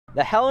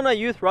The Helena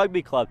Youth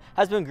Rugby Club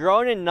has been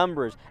growing in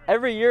numbers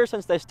every year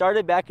since they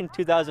started back in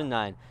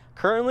 2009.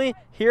 Currently,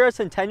 here at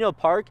Centennial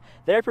Park,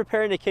 they're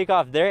preparing to kick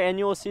off their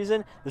annual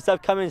season this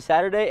upcoming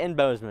Saturday in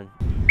Bozeman.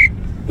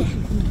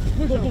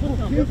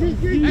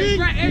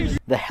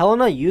 The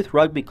Helena Youth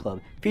Rugby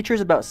Club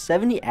features about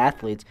 70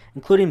 athletes,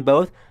 including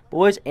both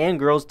boys and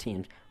girls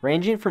teams,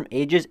 ranging from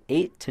ages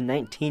 8 to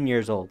 19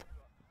 years old.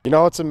 You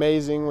know, it's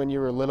amazing when you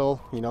were little,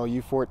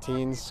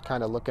 U14s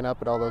kind of looking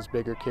up at all those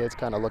bigger kids,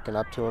 kind of looking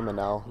up to them, and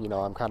now,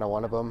 I'm kind of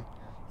one of them.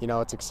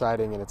 It's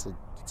exciting and it's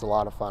a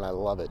lot of fun. I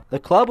love it. The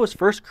club was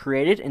first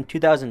created in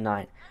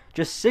 2009,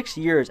 just 6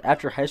 years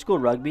after high school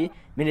rugby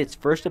made its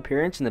first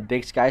appearance in the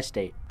Big Sky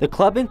State. The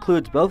club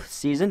includes both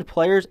seasoned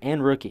players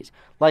and rookies,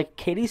 like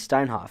Katie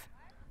Steinhoff.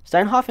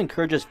 Steinhoff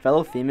encourages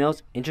fellow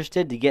females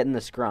interested to get in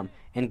the scrum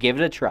and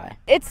give it a try.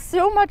 It's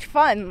so much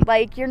fun.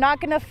 Like, you're not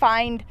going to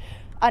find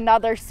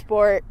another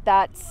sport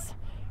that's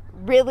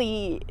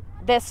really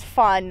this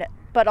fun,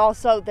 but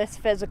also this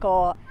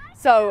physical.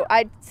 So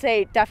I'd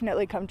say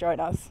definitely come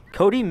join us.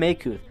 Cody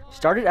Maykuth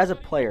started as a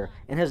player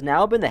and has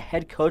now been the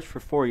head coach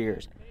for 4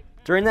 years.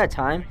 During that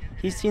time,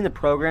 he's seen the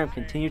program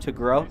continue to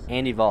grow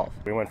and evolve.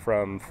 We went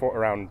from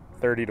around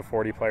 30 to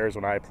 40 players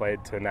when I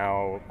played to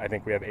now I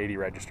think we have 80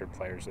 registered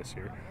players this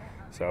year.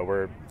 So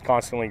we're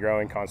constantly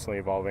growing, constantly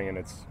evolving, and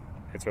it's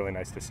really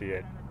nice to see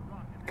it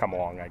come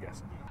along, I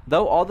guess.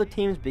 Though all the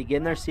teams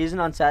begin their season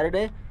on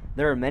Saturday,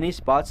 there are many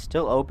spots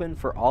still open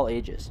for all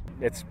ages.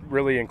 It's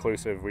really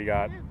inclusive. We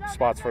got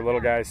spots for little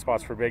guys,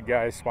 spots for big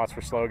guys, spots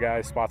for slow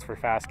guys, spots for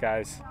fast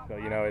guys. So,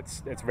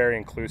 it's a very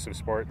inclusive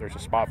sport. There's a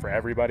spot for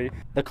everybody.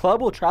 The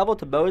club will travel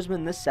to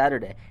Bozeman this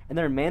Saturday, and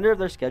the remainder of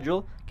their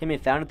schedule can be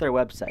found at their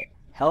website,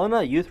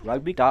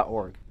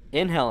 helenayouth.rugby.org.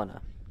 In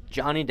Helena,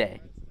 Johnny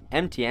Day,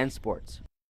 MTN Sports.